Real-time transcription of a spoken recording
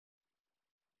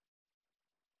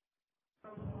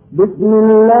بسم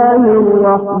الله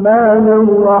الرحمن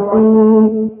الرحیم.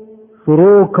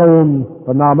 شروع کوم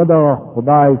په نام د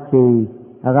خدای چې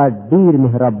هغه ډیر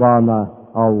مهربان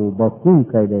او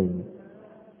بخښونکی دی.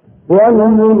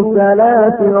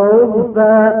 والمرسلات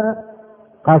عرفا.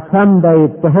 قسم دی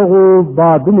په هغو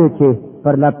بادونو چې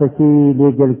پرلپسې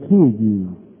لیږل کېږي.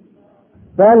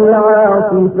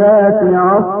 فالعاصفات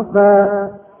عصفا.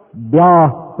 بیا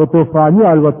په طوفاني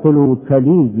الوتلو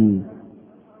چلیږي.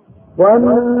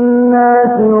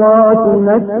 والناشرات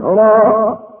نشرا.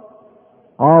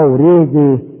 او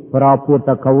ریزې په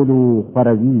راپورته کولو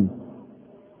خپروي.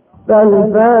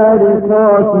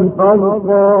 فالفارقات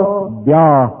فرقا. بیا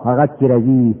هغه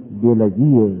تیروي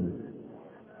بېلوي.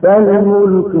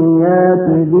 فالملقيات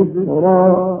ذکرا.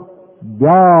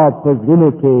 بیا په زړونو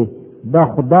کې د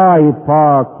خدای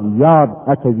پاک یاد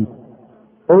اچوي.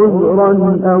 عذرا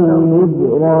او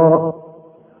نذرا.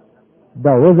 د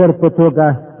عذر په توګه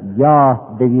یا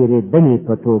د ویرېدنې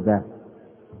په توګه.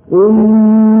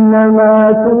 انما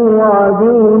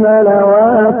توعدون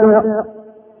لواقع.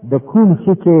 د کوم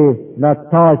شي چې له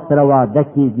تاسو سره وعده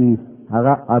کېږي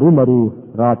هغه ارومرو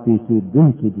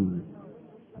راپېښېدونکي دي.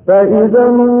 فإذا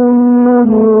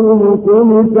النجوم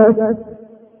طمست.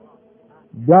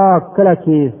 بیا کله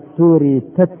چې ستوري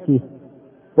تت شي.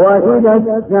 وإذا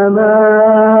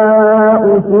السماء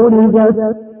فرجت.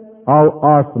 او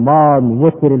آسمان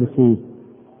وترل شي.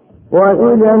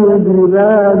 وإذا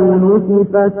الجبال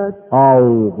نسفت. او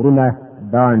غرونه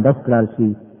دانډس کړل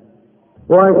شي.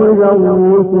 وإذا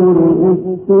الرسل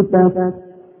أقتت.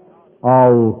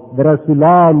 او د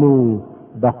رسولانو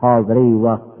د حاضرۍ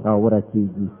وخت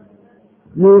راورسېږي.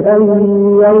 لأي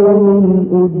يوم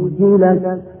أجلت.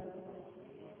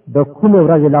 د کومې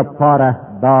ورځې لپاره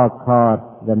دا کار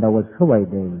ځنډول شوی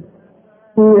دی؟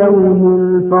 يوم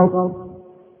الفصل.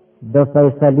 د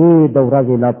فیصلې د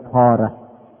ورځې لپاره.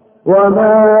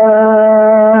 وما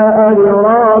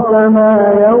أدراك ما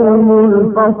يوم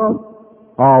الفصل.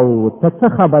 او ته څه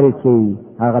خبرې چې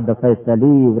هغه د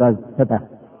فیصلې ورځ څه ده؟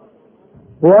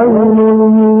 ويل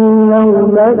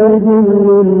يومئذ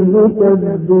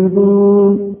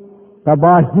للمكذبين.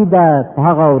 تباهي ده په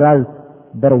هغه ورځ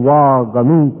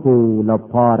درواغونکو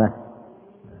لپاره.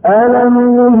 ألم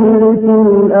نهلك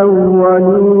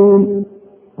الأولين.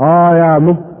 آیا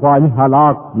موږ خواني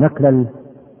هلاک نکړل؟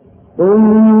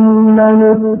 ثم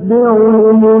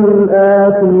نتبعهم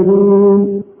الآخرين.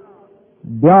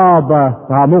 بیا به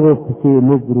په همغو پسې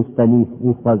موږ وروستني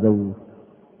وخوځوو.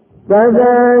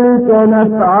 كذلك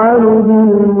نفعل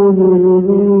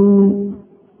بالمجرمين.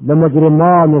 د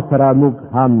مجرمانو سره موږ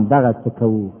هم دغه څه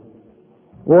کوو.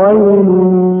 ويل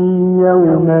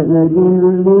يومئذ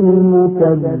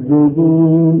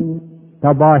للمكذبين.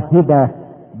 تباهي ده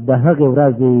د هغې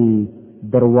ورځې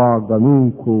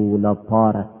درواغونکو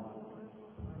لپاره.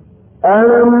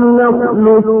 ألم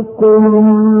نخلقكم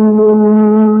من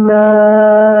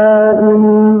ماء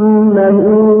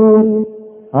مهين.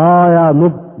 آیا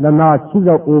موږ له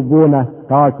ناچیزه اوبو نه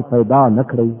تاسې پیدا نه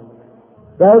کړئ؟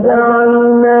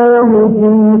 فجعلناه في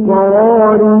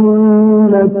قرار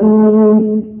مكين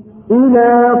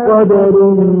إلى قدر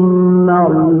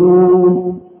معلوم.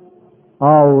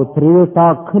 او ترې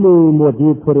ټاکلې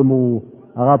مودې پورې مو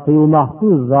هغه په یو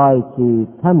محفوظ ځای کې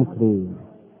تم کړې.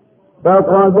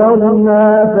 فقدرنا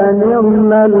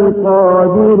فنعم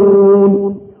القادرون.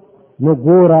 نو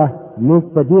ګوره موږ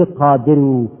په دې قادر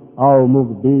او موږ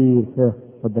ډېر ښه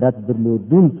قدرت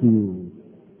درلودونکي یو.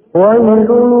 ويل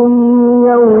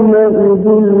يومئذ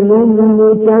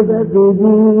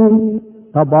للمكذبين.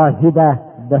 تباهي ده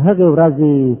د هغې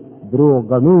ورځې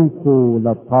دروغونکو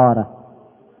لپاره.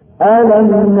 ألم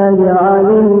نجعل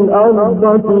الأرض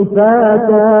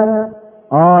كفاتا.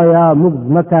 آیا موږ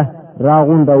ځمکه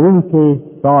راغونډونکې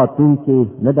ساتونکې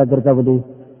نه ده ګرځولې؟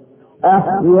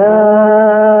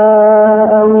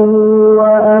 أحياء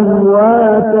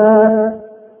وأمواتا.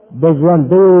 د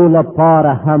ژوندیو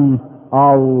لپاره هم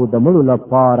او د مړو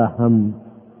لپاره هم.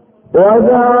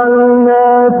 وجعلنا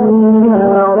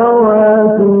فيها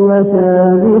رواسي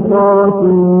شامخات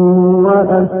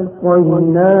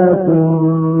وأسقيناكم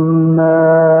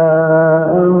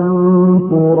ماء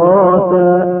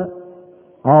فراتا.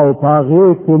 او پاغې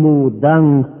کې مو دنګ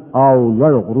او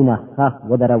لوړ غرونه ښخ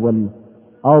ودرول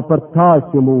او پر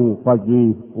تاسې مو خوږې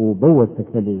اوبه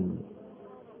وڅښلې.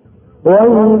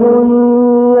 ويل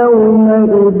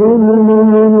يومئذ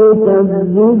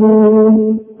للمكذبين.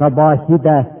 تباهي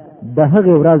ده د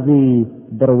هغې ورځې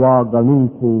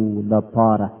درواغونکو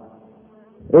لپاره.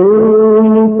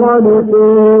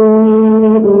 انطلقوا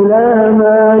إلى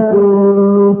ما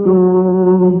كنتم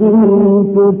به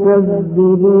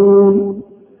تكذبون.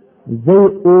 زي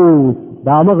اوس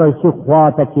دا مغه شي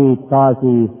خواته چې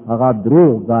تاسو هغه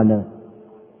دروغ ګاڼه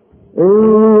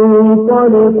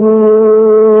انطلقوا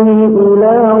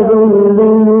إلى ظل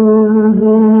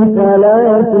ذي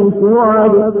ثلاث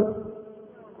شعب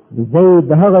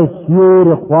زید هغه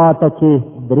شیر خواته چې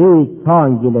درې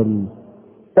څانګې لري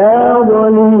لا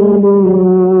ظليل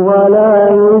ولا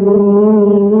يغني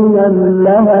من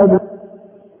اللهب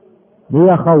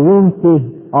بیا خوونکې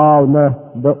او نه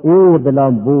د اور د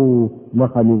لامبو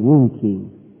مخه نیونکې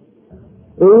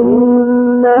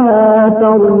إنها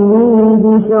ترمي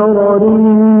بشرر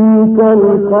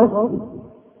كالقصر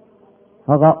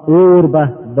هغه اور به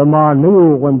د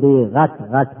ماڼیو غوندې غټ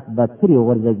غټ بڅري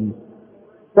غورځوي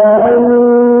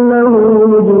كأنه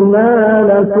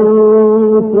جمالة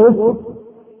صفر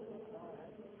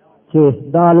چې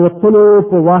د الوتلو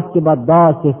په وخت کې به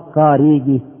داسې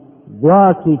ښکارېږي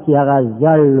ګواکې چې هغه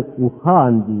زړ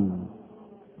اوښان دي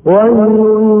ويل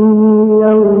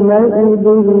يومئذ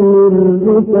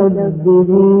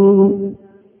للمكذبين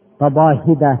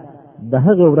تباهي ده د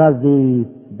هغې ورځې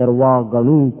درواغ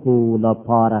ګڼونکو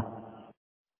لپاره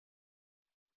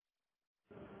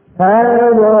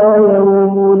هذا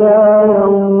يوم لا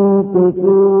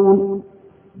ينطقون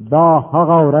دا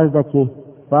هغه ورځ ده چې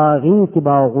په هغې کې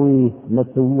به هغوی نه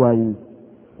څه ووایي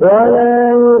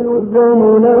ولا يؤذن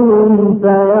لهم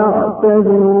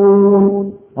فيعتذرون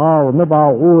او نه به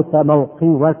هغو ته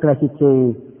موقع ورکړه شي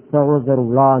چې څه عذر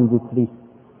وړاندې کړي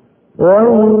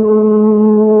ويل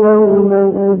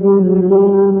يومئذ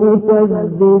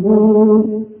للمكذبين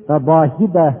تباهي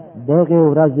ده د هغې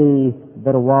ورځې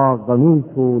درواغ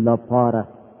ګڼونکو لپاره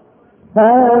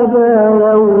هذا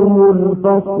يوم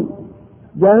الفصل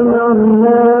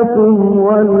جمعناكم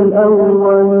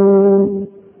والأولين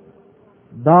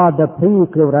دا د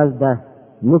پریکړې ورځ ده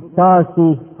موږ تاسې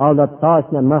او له تاسو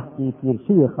نه مخکې تېر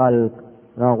شوي خلک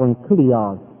راغونډ کړي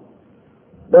یاست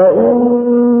فإن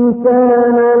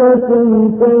كان لكم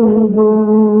كيد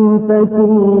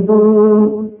فكيدون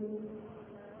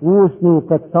اوس نو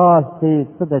که تاسې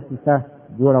څه دسیسه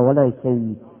جوړولی شئ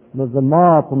نو زما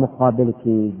په مقابل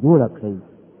کې جوړه کړئ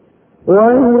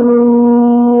ويل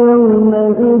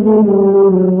يومئذ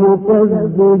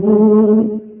للمكذبين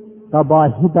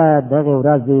تباهي ده دغې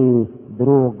ورځې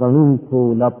دروغ ګڼونکو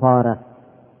لپاره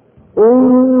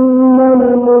إن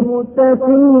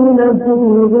المتقين في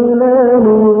ظلال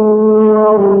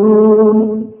وعيون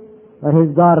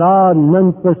پرهیزګاران نن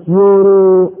په سیورو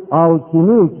او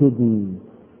چینو کې دي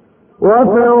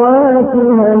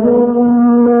وفواكه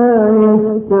مما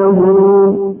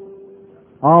يشتهون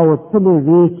او څه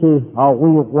مېوې چې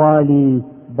هغوی غواړي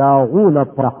د هغو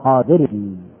لپاره حاضر دي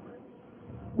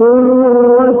كلوا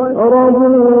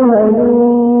واشربوا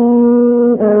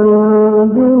هنيئا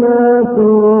بما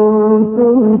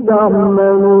كنتم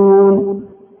تعملون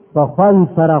په خوند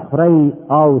سره خورئ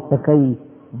او څکئ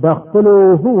د خپلو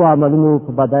هو عملونو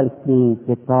په بدل کې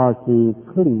چې تاسې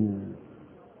کړي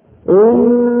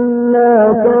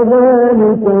إنا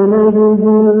كذلك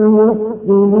نجزي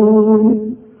المحسنين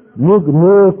موږ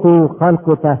نیکو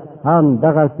خلکو ته هم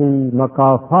دغسې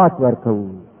مکافات ورکوو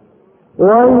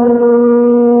ويل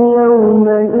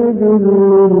يومئذ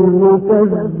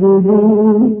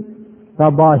للمكذبين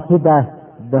تباهي ده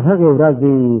د هغې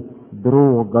ورځې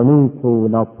دروغ ګڼونکو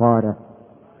لپاره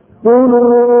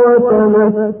كلوا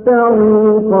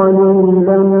وتمتعوا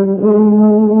قليلا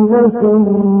إنكم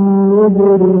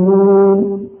مجرمون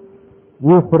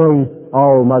وخورئ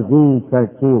او مزې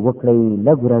چرچې وکړئ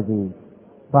لږ ورځې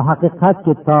په حقیقت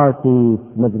کې تاسې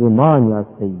مجرمان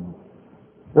یاستئ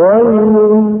ويل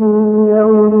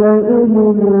يومئذ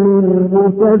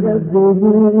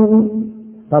للمكذبين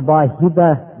تباهي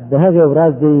ده د هغې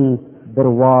ورځې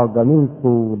درواغ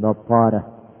ګڼونکو لپاره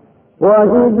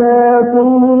وإذا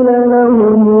قيل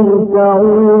لهم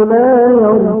اركعوا لا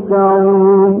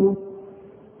يركعون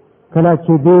کله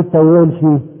چې دې ته وویل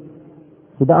شي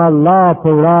چې د الله په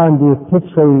وړاندې ټیټ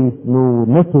شئ نو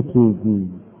نه ټیټېږي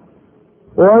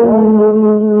ويل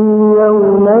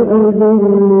يومئذ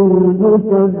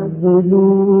للمكذبين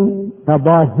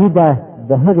تباهي ده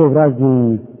د هغې ورځې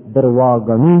درواغ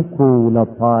ګڼونکو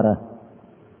لپاره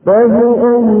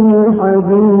فبأي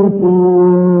حديث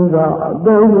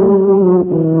بعده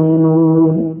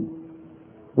يؤمنون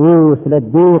اوس له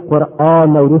دې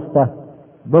قرآن نه وروسته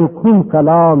بل کوم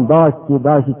کلام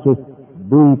داسې چې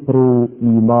دوی پرې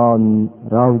ایمان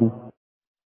راوړي